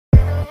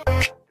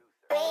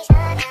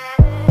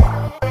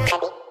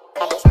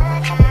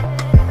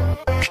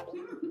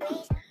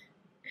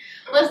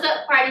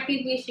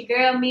It's your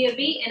girl Mia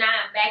B, and I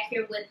am back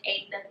here with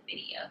another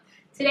video.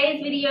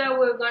 Today's video,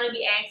 we're going to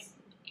be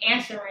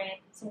answering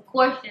some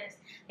questions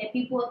that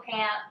people have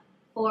had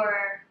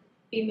for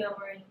female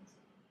Marines.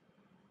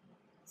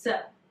 So,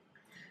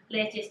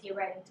 let's just get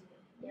right into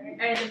it.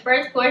 Alright, the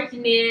first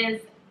question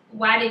is,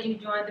 why did you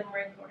join the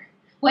Marine Corps?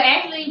 Well,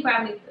 actually, you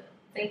probably could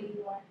say who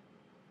you are.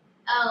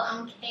 Oh,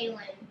 I'm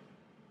Kaylin.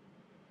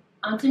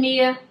 I'm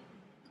Tamia.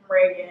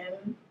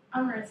 Reagan.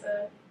 I'm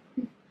Marissa.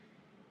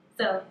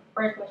 So,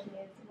 first question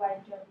is, why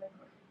did you join the Marine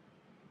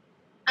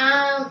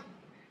Corps?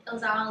 It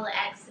was all an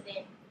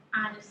accident,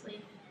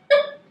 honestly.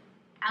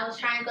 I was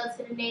trying to go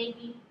to the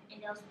Navy, and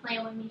they was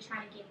playing with me,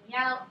 trying to get me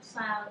out. So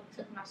I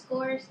took my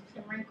scores to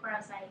the Marine Corps. I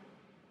was like,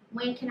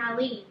 when can I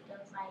leave? They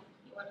was like,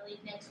 you want to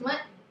leave next month?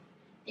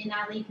 Then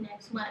I leave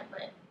next month,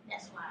 but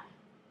that's why.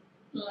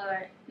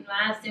 Lord,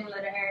 mine's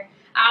similar to her.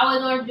 I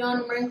always wanted to join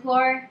the Marine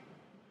Corps,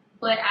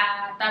 but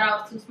I thought I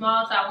was too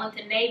small, so I went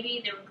to the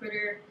Navy. The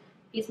recruiter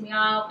pissed me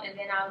off, and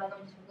then I was like,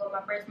 I'm just going to go with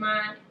my first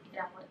mind,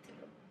 and I went to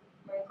the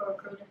Marine Corps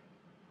recruiter.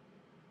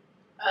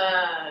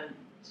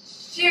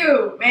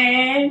 Shoot,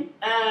 man.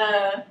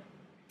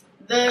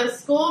 The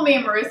school me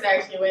and Marissa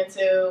actually went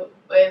to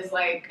was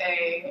like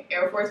a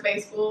Air Force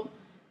base school.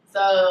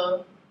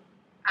 So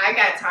I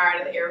got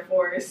tired of the Air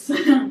Force.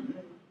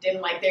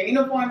 Didn't like their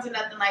uniforms or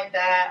nothing like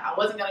that. I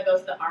wasn't gonna go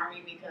to the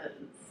Army because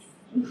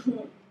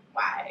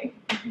why?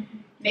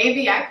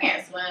 Navy, I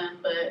can't swim,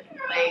 but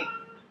like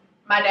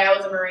my dad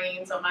was a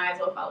Marine, so might as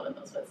well follow in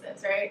those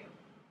footsteps, right?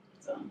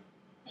 So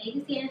Hey, you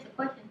can see answer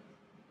questions.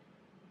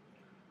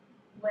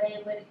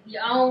 Way, but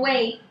your own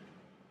way.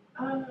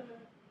 I'm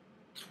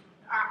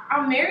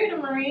married a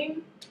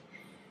Marine.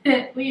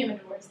 We in a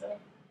divorce though.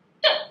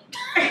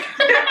 she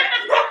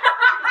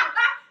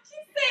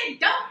said,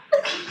 "Don't."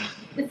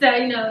 So,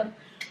 you know,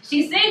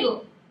 she's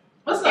single.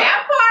 What's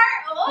that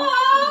part?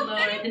 Oh,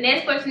 Lord. The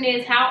next question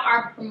is, how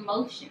are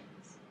promotions?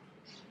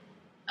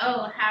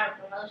 Oh, how are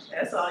promotions?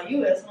 that's all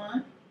U.S.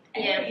 one.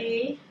 Yeah.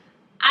 Hey.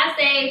 I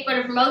say for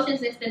the promotion,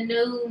 since the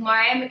new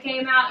Miami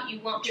came out, you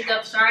won't pick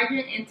up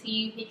sergeant until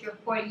you hit your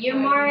 4-year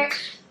mark.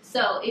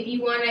 So if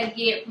you want to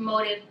get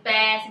promoted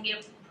fast and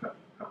get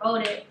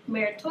promoted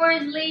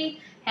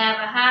meritoriously,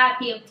 have a high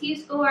PFT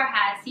score,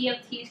 high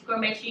CFT score,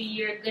 make sure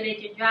you're good at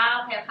your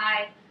job, have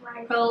high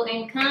pros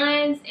and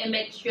cons, and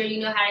make sure you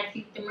know how to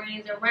keep the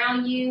Marines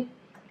around you,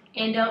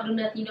 and don't do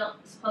nothing you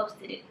don't supposed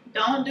to do.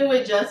 Don't do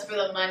it just for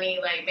the money.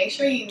 Like, make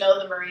sure you know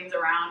the Marines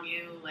around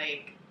you.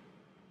 Like,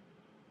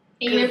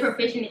 And you're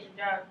proficient at your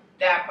job.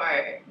 that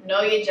part.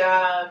 Know your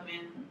job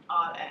and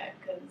all that.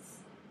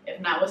 Because if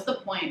not, what's the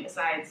point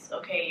besides,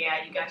 okay,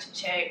 yeah, you got your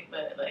check,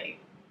 but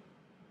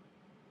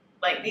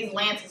like these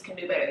Lances can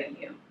do better than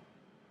you.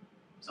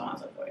 So on and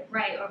so forth.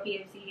 Right, or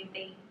PFC if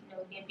they,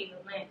 get bigger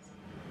grants.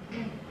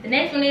 The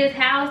next one is,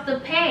 how's the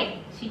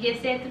pay? She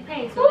just said the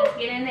pay, so let's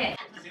get in that.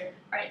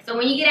 Right, so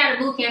when you get out of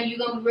boot camp, you're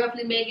gonna be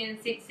roughly making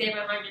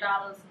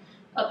 $600-700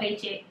 a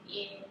paycheck.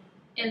 Yeah.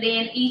 And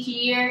then each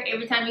year,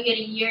 every time you get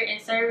a year in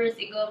service,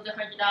 it goes to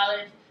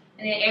 $100. And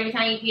then every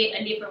time you get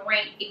a different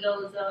rank, it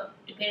goes up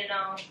depending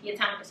on your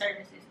time of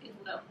services as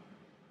well.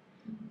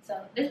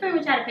 So that's pretty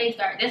much how the pay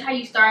starts. That's how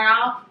you start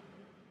off.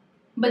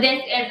 But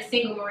that's as a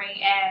single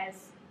Marine.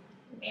 As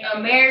a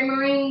married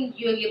Marine,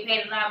 you'll get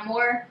paid a lot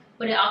more,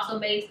 but it also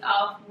based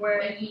off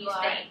where you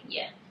stay.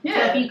 Yeah. So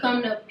if you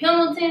come to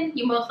Pendleton,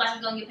 you're most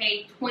likely gonna get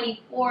paid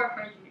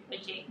 $2,400 a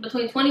check.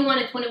 Between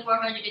 $2,100 and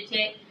 $2,400 a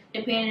check,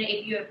 depending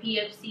if you're a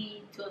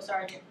PFC to a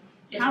sergeant.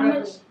 That's How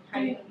much? how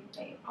you're gonna be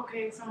paid.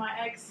 Okay, so my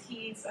ex,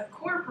 he's a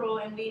corporal,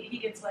 and he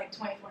gets like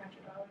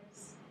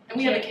 $2,400, and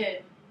we have a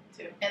kid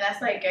too. And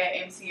that's like at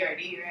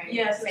MCRD, right?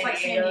 Yes, it's like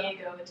San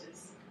Diego, which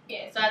is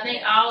Yeah, so I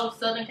think all of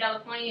Southern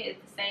California is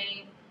the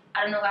same.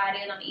 I don't know how it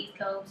is on the East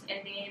Coast. And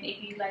then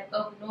if you like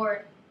up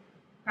north,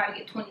 probably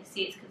get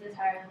 26 because it's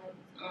higher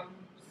than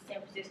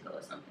San Francisco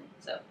or something.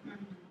 So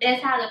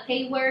that's how the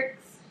pay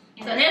works.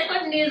 So the next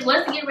question is,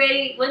 what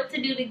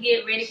to do to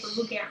get ready for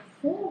boot camp?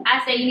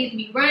 I say you need to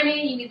be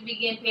running, you need to be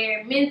getting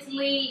prepared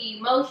mentally,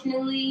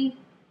 emotionally,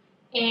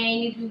 and you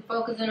need to be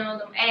focusing on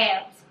them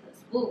abs.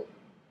 And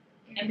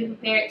be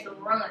prepared to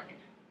run.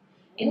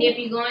 And if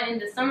you're going in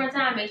the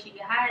summertime, make sure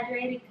you're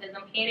hydrated because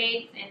them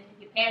headaches and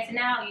if you're passing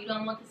out, you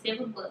don't want the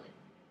silver bullet.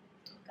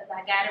 Because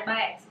I got it by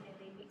accident.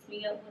 They mixed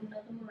me up with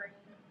another Marine.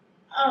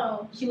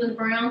 Oh. She was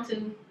brown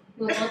too.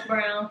 We were both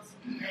browns.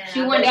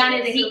 She went down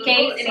in the heat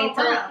case and they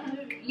told,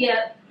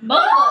 yeah, both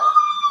of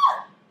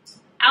us.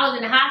 I was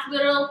in the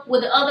hospital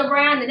with the other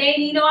brown and they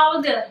didn't even know I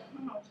was there.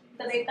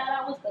 So they thought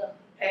I was there.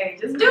 Hey,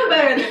 just do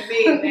better than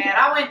me, man.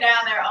 I went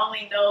down there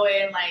only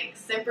knowing like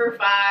Semper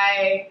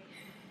Fi,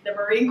 the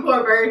Marine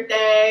Corps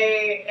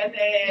birthday, and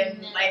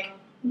then like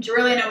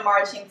drilling and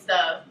marching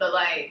stuff. But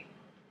like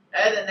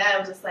other than that, I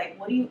was just like,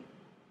 what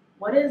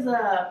is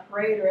a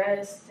parade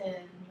rest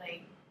and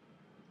like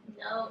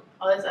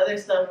all this other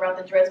stuff about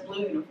the dress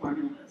blue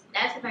uniform?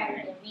 That's better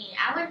than me.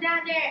 I went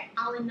down there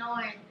only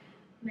knowing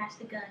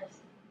Master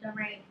Guns, the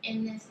rank,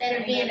 and instead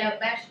of being a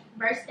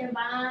bursting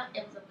bomb,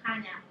 it was a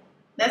pineapple.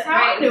 That's how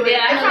I do it.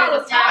 Yeah, That's how I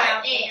was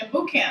taught it. in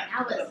boot camp.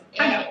 I was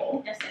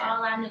pineapple. That's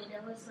all I knew.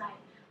 That was like,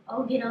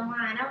 oh, get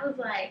online. I was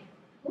like,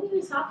 who are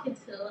you talking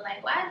to?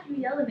 Like, why are you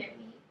yelling at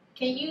me?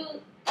 Can you,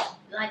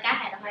 like, I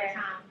had a hard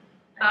time.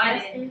 I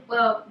did.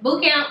 Well,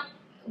 boot camp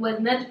was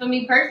nothing for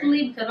me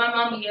personally because my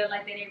mama yelled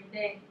like that every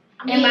day.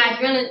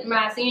 And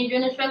my senior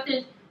drill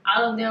instructors,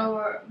 all of them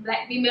were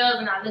black females,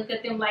 and I looked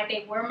at them like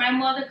they were my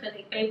mother because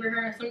they favored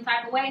her in some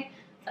type of way.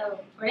 So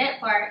for that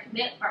part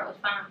was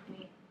fine for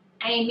me.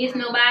 I ain't miss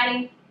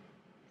nobody.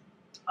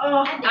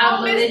 Oh,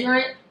 I was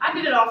belligerent. I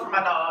did it all for my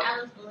dog.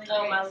 I was belligerent.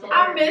 Oh my Lord.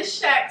 I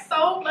miss Shaq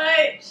so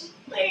much.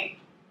 Like,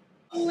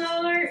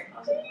 Lord.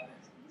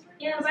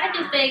 Yeah, but I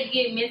just say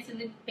get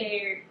mentally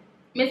prepared.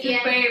 Mentally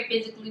prepared,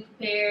 physically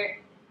prepared.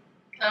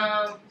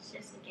 It's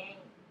just a game.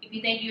 If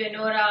you think you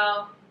know it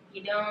all,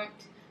 you don't.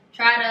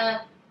 Try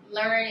to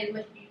learn as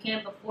much as you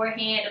can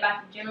beforehand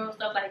about the general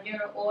stuff like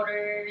general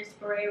orders,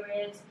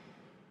 parades,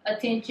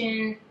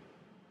 attention.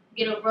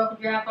 Get a rough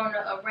draft on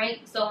a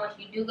rank. So once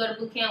you do go to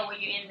boot camp,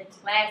 when you're in the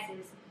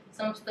classes,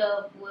 some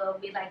stuff will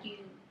be like you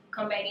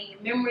come back in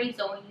your memory.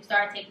 So when you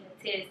start taking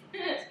the test,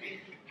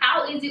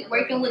 how is it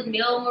working with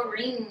male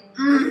Marines?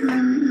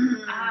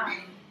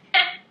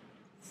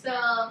 So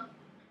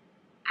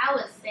I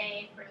would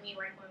say for me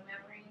working with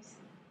memories,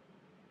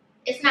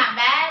 it's not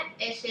bad.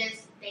 It's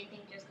just they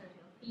think just because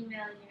you're a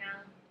female, you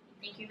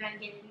think you're gonna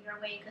get it your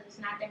way because it's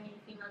not that many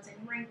females in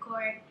the Marine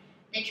Corps.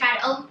 They try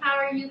to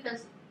overpower you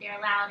because they're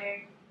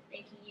louder.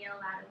 They can yell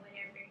louder,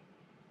 whatever.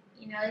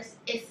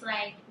 It's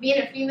like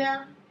being a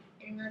female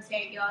in the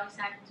military. You always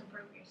have to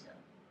prove yourself,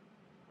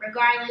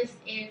 regardless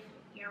if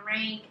your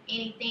rank,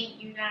 anything.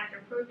 You don't have to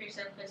prove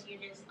yourself because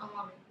you're just a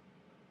woman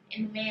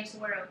in the man's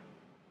world.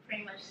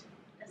 Pretty much,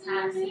 that's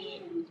how I see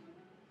it.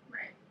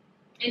 Right.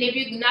 And if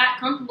you're not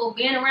comfortable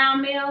being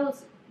around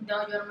males,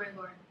 don't join the Marine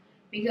Corps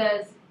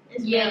because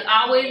it's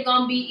always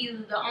gonna be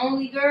either the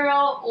only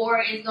girl or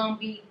it's gonna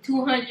be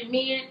 200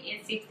 men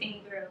and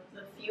 16 girls.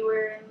 The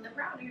fewer and the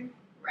prouder.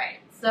 Right.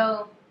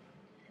 So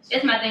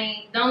that's my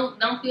thing. Don't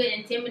feel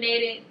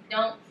intimidated.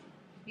 Don't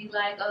be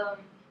like, well,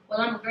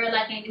 I'm a girl,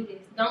 I can't do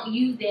this. Don't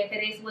use that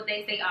because that's what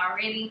they say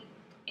already.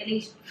 At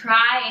least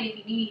try, and if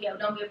you need help,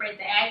 don't be afraid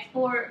to ask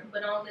for it,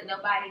 but don't let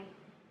nobody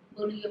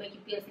bully you or make you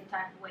feel some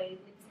type of way.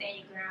 Stand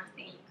your ground,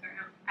 stand your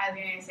ground. I was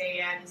going to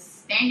say,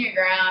 just stand your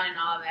ground and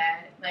all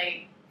that.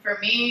 Like, for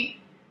me,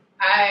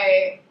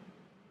 I've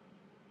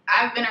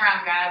been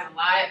around guys a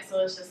lot, so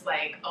it's just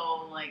like,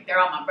 they're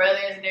all my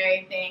brothers and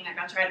everything. Like,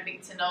 I try to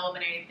get to know them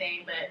and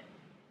everything, but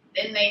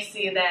then they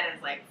see that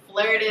as, like,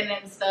 flirting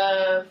and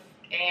stuff,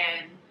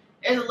 and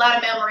there's a lot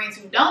of male Marines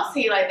who don't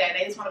see it like that.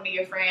 They just want to be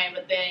your friend,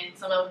 but then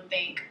some of them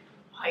think,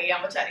 oh, yeah,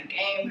 I'm going to try to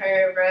game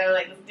her, bro.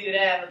 Like, let's do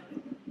that.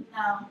 But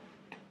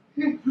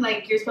no.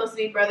 Like, you're supposed to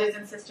be brothers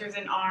and sisters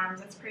in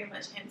arms. It's pretty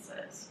much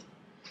incest.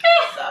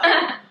 So,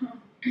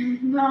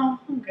 no,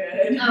 I'm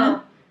good.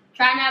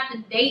 Try not to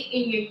date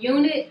in your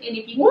unit, and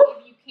if you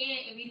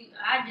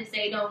I just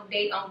say don't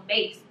date on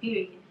base,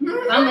 period.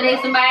 If I'm going to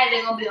date somebody,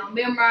 they're going to be on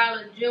Memorial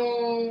or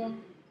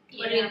June,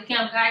 whatever,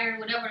 Camp Geiger,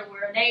 whatever the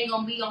word. They ain't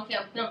going to be on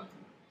Camp Clemson.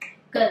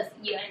 Because,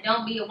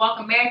 don't be a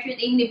walking mattress.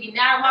 Even if you're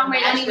not a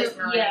walking mattress,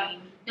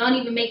 don't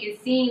even make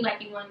it seem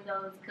like you're one of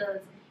those.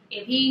 Because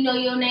if he know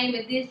your name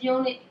at this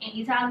unit and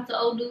he's talking to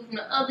old dude from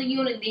the other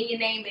unit, then your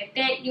name at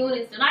that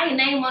unit. So now your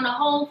name on the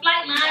whole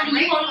flight line and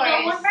you want to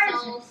know one person.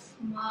 So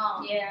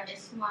small. Yeah.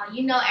 It's small.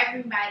 You know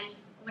everybody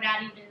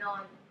without even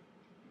knowing.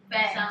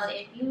 So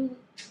if you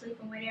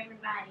sleeping with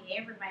everybody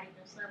gonna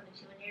sleep with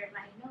you and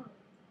everybody knows.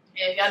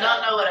 If y'all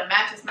don't know what a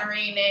mattress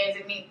Marine is,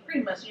 it means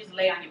pretty much you just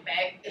lay on your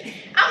back.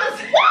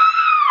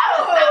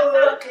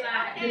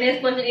 The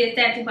next question is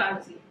tattoo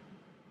policy.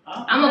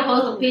 I'm gonna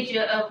post a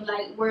picture of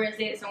like where it's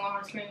at somewhere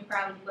on the screen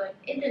probably, but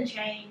it didn't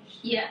change.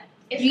 Yeah.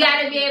 You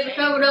gotta be able to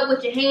cover it up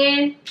with your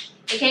hand.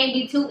 It can't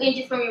be 2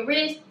 inches from your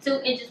wrist,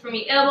 2 inches from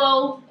your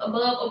elbow,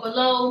 above or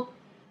below.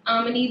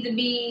 It needs to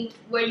be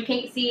where you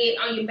can't see it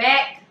on your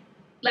back.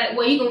 Like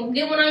where you can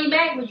get one on your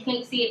back, but you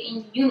can't see it in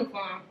your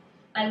uniform.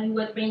 Like you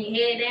would bring your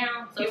head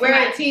down. So you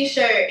wear a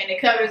t-shirt and it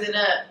covers it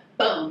up.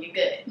 Boom, you're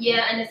good.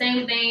 Yeah, and the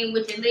same thing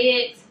with your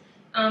legs.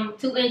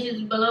 2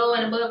 inches below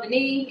and above the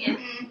knee, and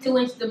 2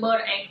 inches above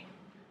the ankle.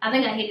 I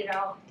think I hit it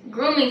all.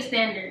 Grooming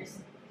standards.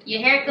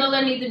 Your hair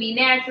color needs to be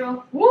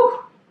natural. Woo!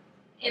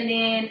 And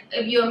then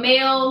if you're a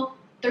male,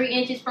 3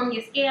 inches from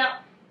your scalp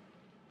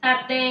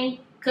type thing.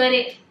 Cut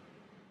it.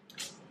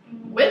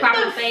 With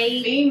proper the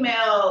fade.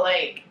 Female,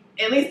 like,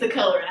 at least the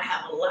color, and I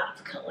have a lot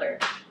of color.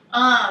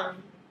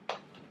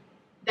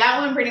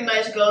 That one pretty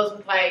much goes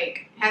with,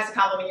 like, has to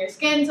complement your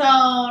skin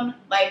tone,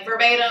 like,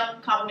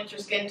 verbatim, complement your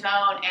skin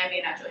tone, and be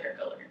a natural hair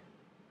color.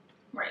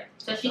 Right.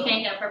 So she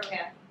can't have purple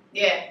hair.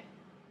 Yeah.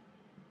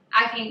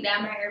 I can't dye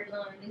my hair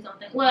blonde. These don't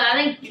think. Well, I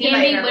think you can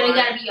be, but it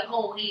gotta be your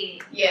whole head.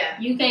 Yeah.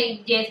 You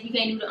can't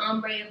do the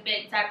ombre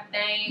effect type of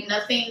thing.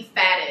 Nothing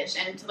faddish,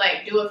 and to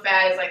like do a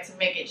fad is like to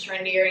make it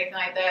trendy or anything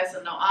like that.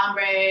 So no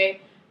ombre,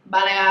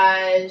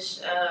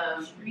 balayage,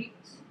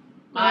 Streaks.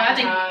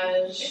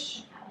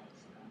 montage.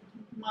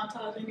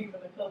 Montage ain't even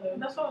a color.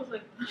 That's what I was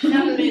like.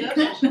 That was made up.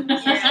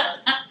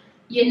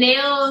 Your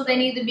nails, they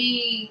need to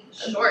be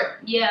short.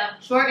 Yeah,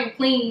 short and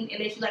clean,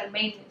 unless you like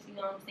maintenance. You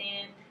know what I'm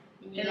saying?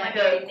 And like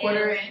a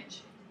quarter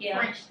inch. Yeah.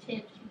 French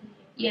tips.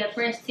 Yeah,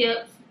 French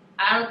tips.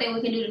 I don't think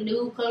we can do the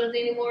nude colors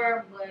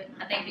anymore, but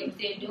I think they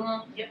still do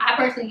them. Yep. I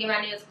personally get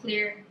my nails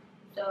clear,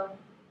 so.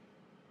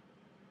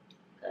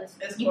 Cause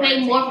It's you pay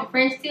more quarantine. for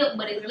French tip,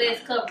 but it's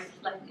less coverage.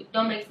 Like, it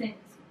don't make sense.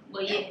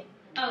 But yeah.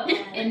 Oh,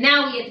 And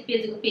now we get the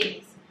physical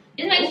fitness.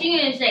 Just make sure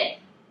you're in shape.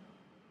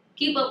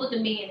 Keep up with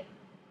the men.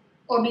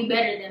 Or be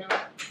better than them.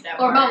 That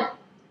Or part. both.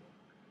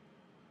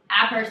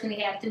 I personally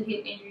have 2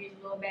 hip injuries,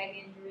 lower back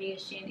injury, a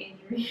shin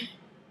injury.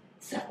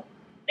 So,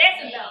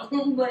 that's a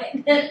no. But,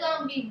 you're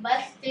gonna be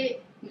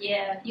busted.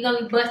 yeah, you're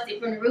going to be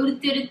busted from the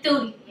rooty to the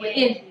tootie with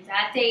injuries.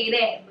 I tell you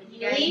that. But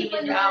you got to Leave give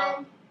with it your all.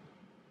 none.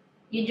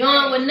 You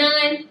join with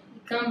none, you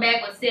come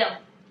back with 7.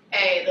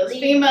 Hey, those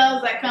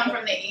females that come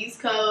from the East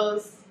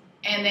Coast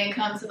and then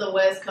come to the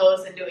West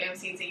Coast and do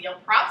MCT, yo,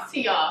 props to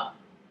y'all.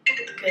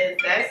 Because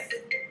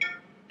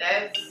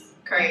that's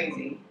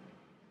crazy.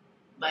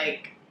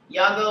 Like,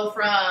 y'all go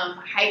from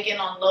hiking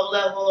on low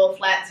level,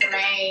 flat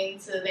terrain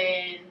to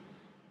then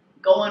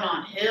going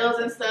on hills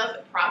and stuff.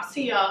 Props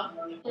to y'all.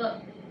 Look,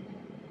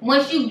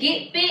 once you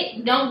get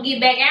fit, don't get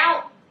back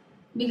out,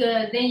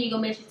 because then you're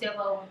going to mess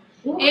yourself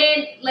over.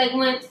 And, like,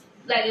 once,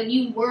 like, if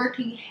you were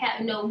to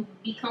have,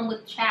 become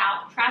with a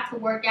child, try to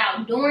work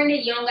out. During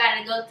it, you don't got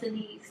to go to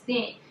the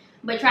extent.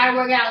 But try to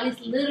work out at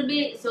least a little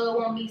bit so it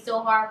won't be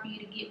so hard for you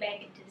to get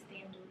back into the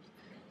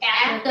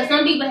standards. Because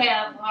some people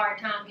have a hard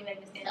time getting back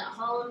into It's a standards.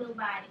 whole new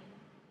body.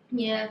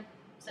 Yeah.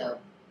 So,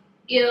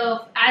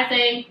 if I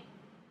say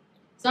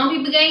some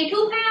people gain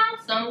 2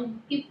 pounds,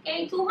 some people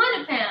gain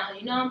 200 pounds.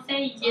 You know what I'm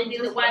saying? You just need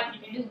to watch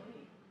what you do.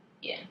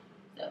 Yeah.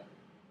 So,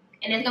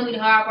 and that's going to be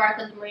the hard part,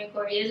 because the Marine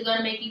Corps is going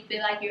to make you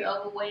feel like you're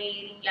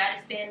overweight and you got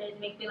to standards,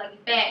 make you feel like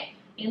you're fat.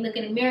 You look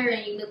in the mirror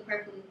and you look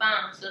perfectly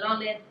fine. So don't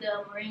let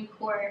the Marine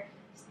Corps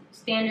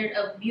standard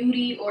of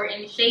beauty or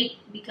in shape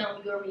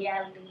become your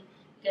reality,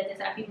 because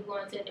that's how people go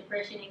into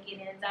depression and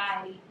get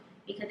anxiety,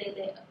 because they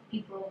let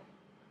people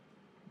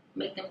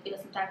make them feel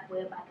some type of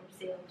way about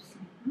themselves.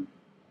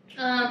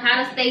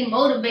 How to stay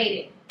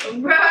motivated.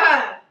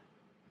 Bruh.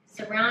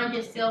 Surround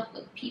yourself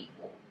with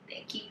people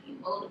that keep you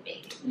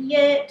motivated.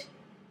 Yet.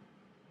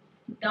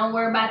 Don't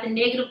worry about the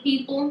negative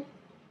people.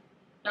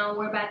 Don't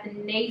worry about the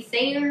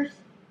naysayers.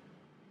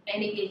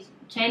 And if your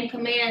chain of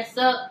command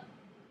suck,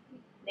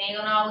 they ain't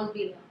gonna always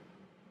be there.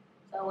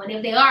 So, and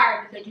if they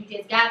are, because you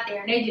just got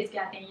there and they just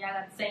got there and y'all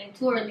got the same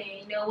tour, then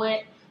you know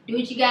what? Do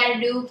what you gotta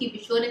do. Keep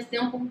it short and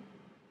simple.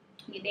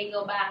 Your day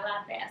go by a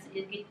lot faster.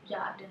 Just get the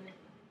job done.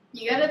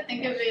 You gotta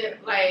think of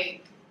it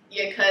like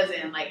your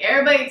cousin. Like,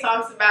 everybody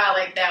talks about,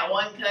 like, that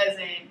one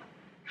cousin,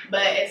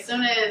 but as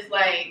soon as,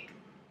 like,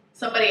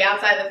 somebody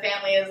outside the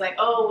family is like,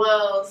 oh,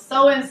 well,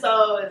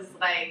 so-and-so is,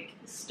 like,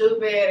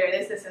 stupid or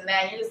this, and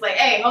that, you're just like,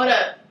 hey, hold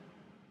up.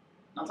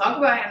 Don't talk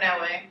about him that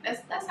way.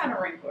 That's how the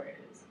Marine Corps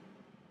is.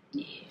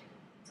 Yeah.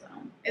 So,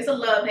 it's a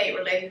love-hate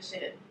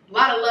relationship. A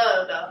lot of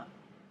love, though.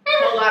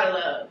 A whole lot of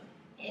love.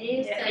 It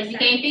is. Yeah, because you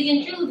can't pick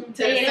and choose them.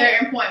 To a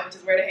certain point, which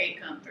is where the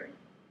hate comes through.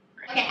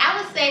 Okay,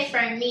 I would say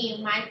for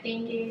me, my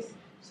thing is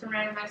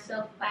surrounding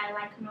myself by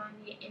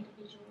like-minded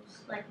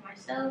individuals like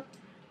myself.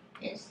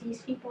 It's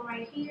these people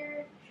right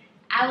here.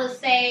 I would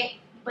say,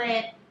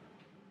 but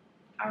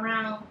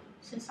around,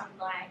 since I'm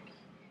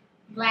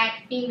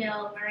black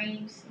female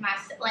Marines,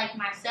 like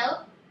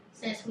myself,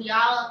 since we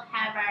all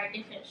have our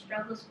different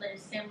struggles, but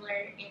it's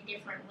similar in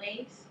different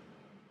ways.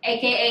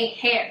 AKA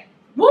hair.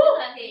 Woo!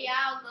 We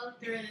all go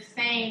through the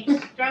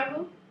same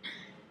struggle.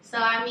 So,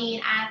 I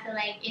mean, I feel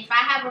like if I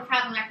have a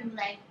problem, I can be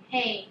like,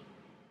 hey,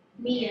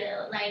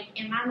 Mia, like,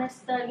 am I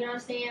messed up? You know what I'm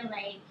saying?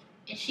 Like,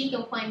 and she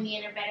can point me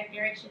in a better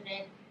direction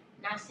than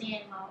not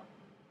saying, well,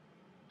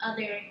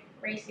 other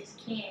races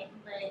can,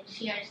 but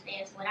she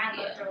understands what I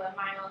go through in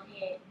my own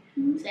head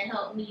to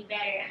help me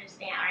better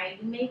understand, all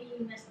right, maybe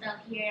you messed up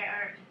here,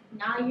 or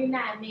no, you're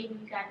not. Maybe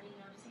you got me, you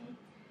know what I'm saying?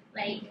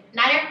 Like,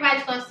 not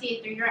everybody's going to see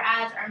it through your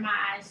eyes or my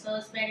eyes, so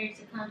it's better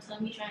to come to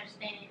a mutual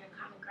understanding and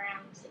a common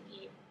ground to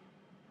get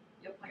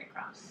your point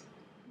across.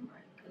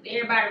 Because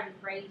everybody was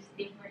raised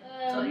different.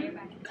 So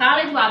everybody.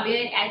 College while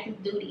being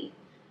active duty.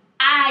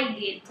 I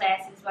did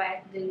classes while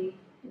active duty.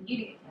 You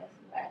did classes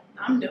while active duty.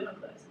 I'm doing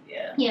classes,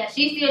 yeah. Yeah,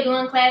 she's still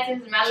doing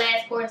classes. My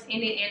last course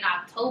ended in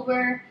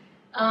October.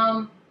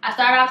 I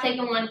started off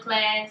taking one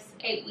class,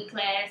 8-week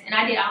class, and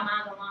I did all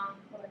mine online.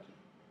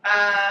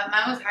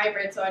 Mine was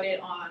hybrid, so I did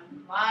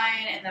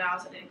online, and then I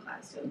also did in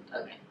class too.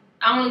 Okay.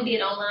 I only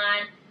did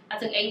online. I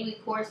took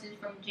 8-week courses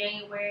from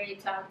January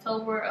to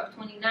October of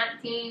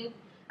 2019.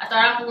 I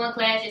started off with one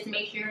class just to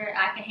make sure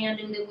I can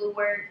handle it with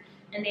work,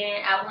 and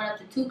then I went up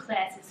to 2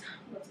 classes.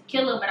 It was a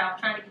killer, but I was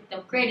trying to get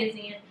them credits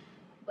in.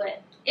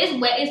 But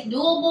it's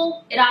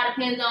doable. It all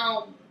depends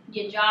on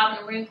your job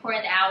in the Marine Corps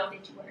and the hours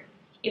that you work.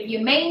 If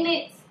you're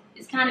maintenance,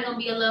 it's kind of going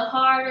to be a little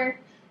harder.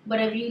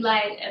 But if you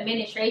like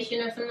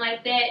administration or something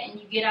like that, and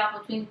you get out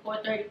between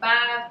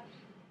 4:35,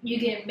 you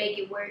can make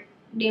it work.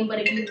 Then, but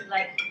if you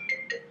like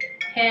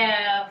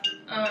have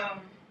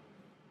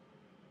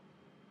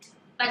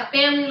like a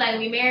family, like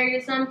we married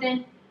or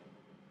something,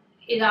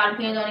 it all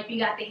depends on if you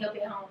got the help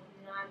at home.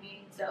 You know what I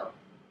mean? So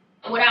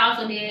what I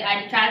also did,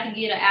 I tried to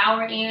get an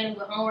hour in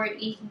with homework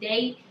each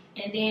day,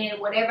 and then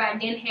whatever I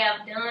didn't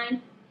have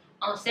done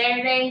on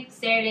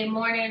Saturday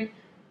morning,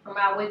 from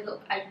I wake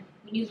up, I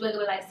usually wake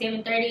up at like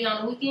 7:30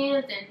 on the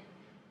weekends, and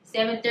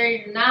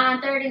 7:30 to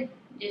 9:30,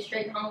 just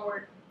straight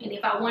homework. And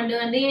if I wasn't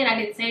done then, I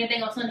did the same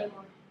thing on Sunday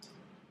morning.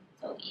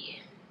 So yeah.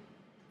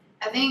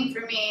 I think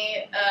for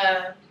me,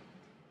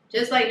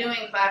 just like doing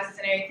classes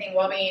and everything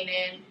while being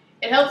in,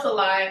 it helps a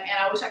lot, and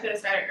I wish I could have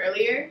started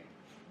earlier,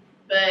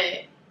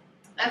 but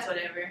that's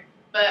whatever.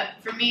 But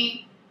for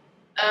me,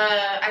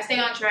 I stay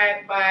on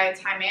track by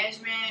time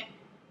management.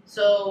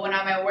 So when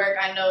I'm at work,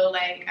 I know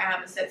like I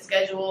have a set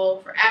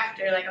schedule for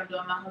after, like I'm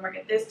doing my homework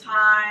at this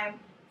time.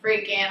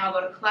 Freaking, I'll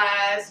go to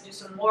class, do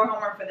some more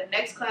homework for the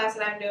next class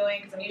that I'm doing,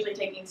 because I'm usually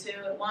taking 2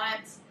 at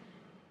once.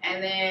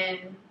 And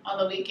then on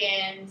the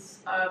weekends,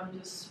 I'm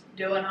just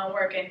doing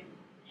homework and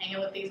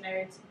hanging with these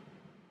nerds.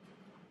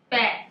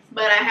 Facts.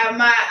 But I have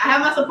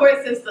my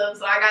support system,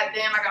 so I got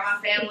them, I got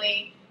my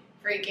family.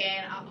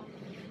 Freaking.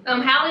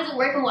 How is it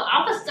working with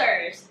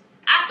officers?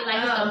 I feel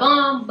like it's a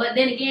bomb, but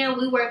then again,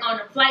 we work on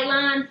the flight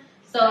line,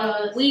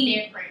 so it's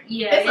different.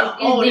 Yeah, it's a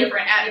whole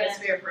different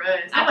atmosphere for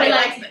us. I feel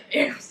like likes the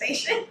air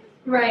station.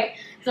 Right.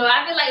 So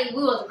I feel like if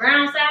we was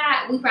ground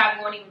side, we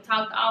probably won't even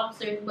talk to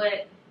officers,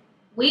 but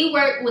we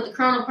work with the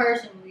colonel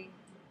personally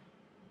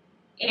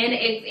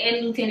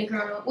and lieutenant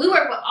colonel. We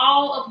work with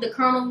all of the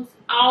colonels,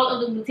 all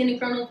of the lieutenant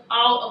colonels,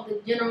 all of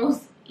the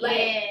generals.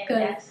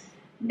 Yeah,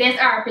 that's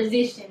our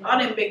position. All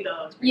them big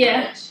dogs.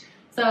 Yeah. Much.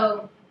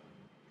 So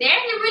they're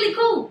actually really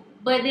cool.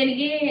 But then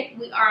again,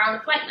 we are on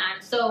the flight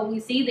line, so we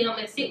see them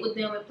and sit with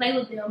them and play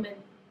with them and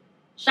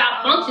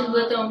shop functions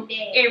with them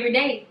every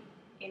day.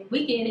 And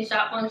weekend is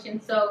shop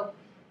functions, so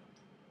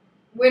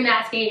we're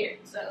not scared.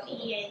 So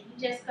yeah, you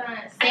just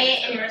gonna say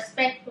it in a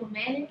respectful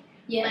manner.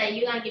 Yeah, but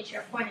you're gonna get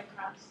your point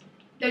across.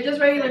 They're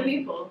just regular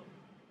people.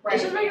 Right.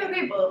 It's just regular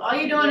people. All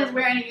you're doing is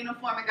wearing a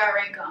uniform and got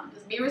rank on.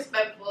 Just be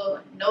respectful.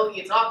 Know who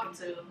you're talking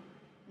to.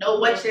 Know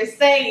what you're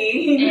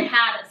saying. And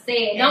how to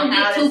say it. Don't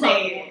get too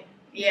comfortable.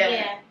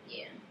 Yeah.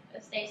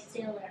 Because they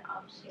still are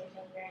officers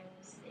and you're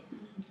enlisted.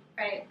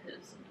 Right,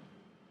 because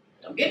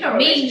don't get no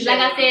relationship. Like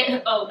I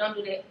said, don't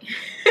do that.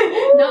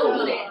 Don't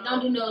do that.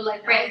 Don't do no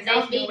like practice.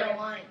 Don't be the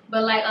one.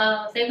 But like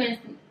say for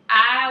instance,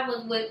 I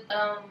was with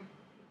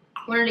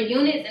one of the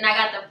units and I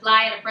got to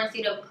fly in the front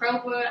seat of a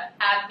Cobra.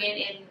 I've been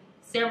in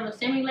several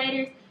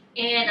simulators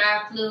and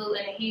I flew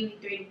in a Huey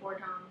 3 to 4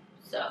 times.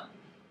 So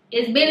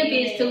it's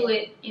benefits to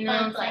it, you know.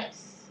 Fun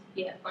place.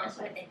 Yeah, fun That's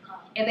place. what they call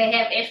it. If they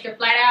have extra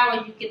flight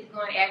hours, you get to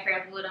go on the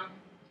aircraft with them.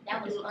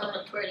 That was do a couple fun.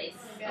 of tours.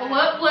 Oh,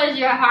 What was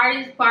your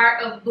hardest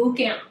part of boot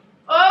camp?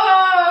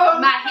 Oh,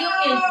 My hip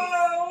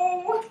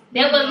injuries.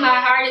 That was my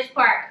hardest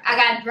part. I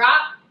got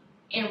dropped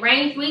in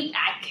range week.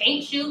 I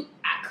can't shoot.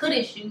 I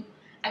couldn't shoot.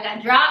 I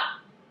got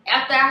dropped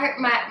after I hurt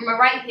my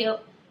right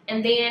hip,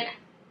 and then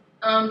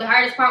the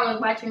hardest part was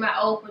watching my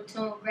old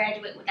platoon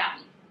graduate without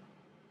me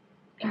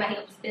and my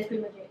hips. That's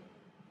pretty much it.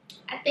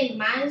 I think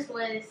mine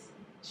was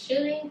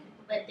shooting,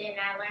 but then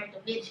I learned the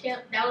bitch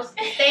hip. That was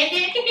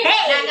standing. And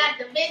I got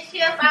the bitch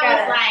hip. I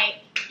was like,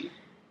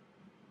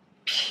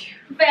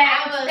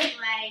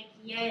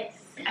 yes,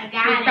 I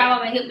got it.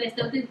 Probably my hip messed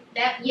up too.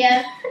 That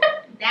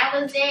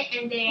was it.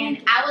 And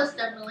then I was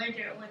the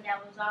belligerent one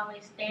that was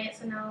always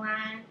dancing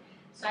online.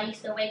 So I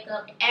used to wake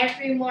up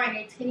every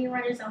morning, tenny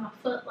runners on my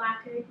foot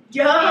locker.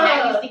 Yo. And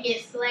I used to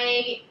get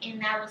slayed,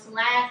 and I was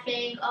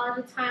laughing all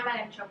the time. I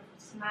got in trouble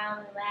for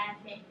smiling and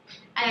laughing.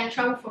 I got in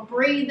trouble for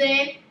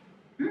breathing.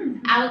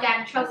 I got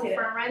in trouble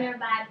for running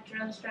by the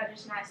drill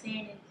instructors not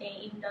saying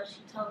anything, even though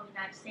she told me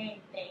not to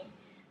say anything,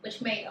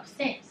 which made no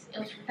sense. It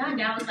was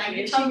redundant. I was like,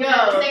 you told me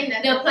not to say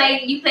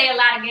nothing. You play a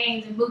lot of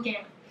games in boot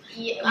camp.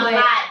 Yeah, a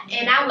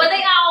lot. But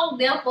they all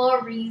there for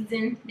a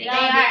reason. They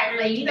are.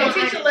 But you they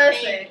teach a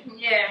lesson.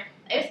 Yeah.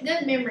 It's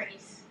good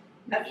memories.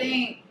 I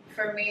think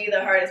for me the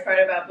hardest part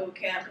about boot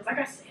camp, because like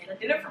I said, I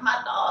did it for my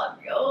dog,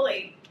 yo.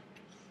 Like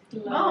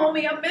my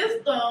homie, I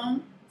missed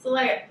him. So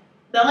like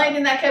the only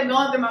thing that kept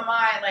going through my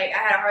mind, like I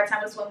had a hard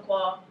time with swim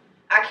qual.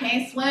 I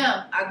can't swim.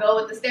 I go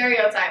with the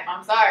stereotype.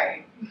 I'm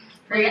sorry.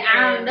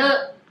 Ironed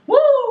up.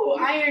 Woo!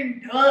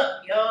 Ironed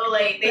up, yo.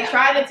 Like they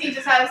tried to teach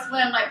us how to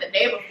swim like the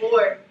day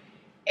before,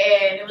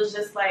 and it was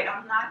just like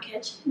I'm not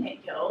catching it,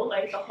 yo.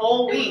 Like the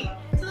whole week.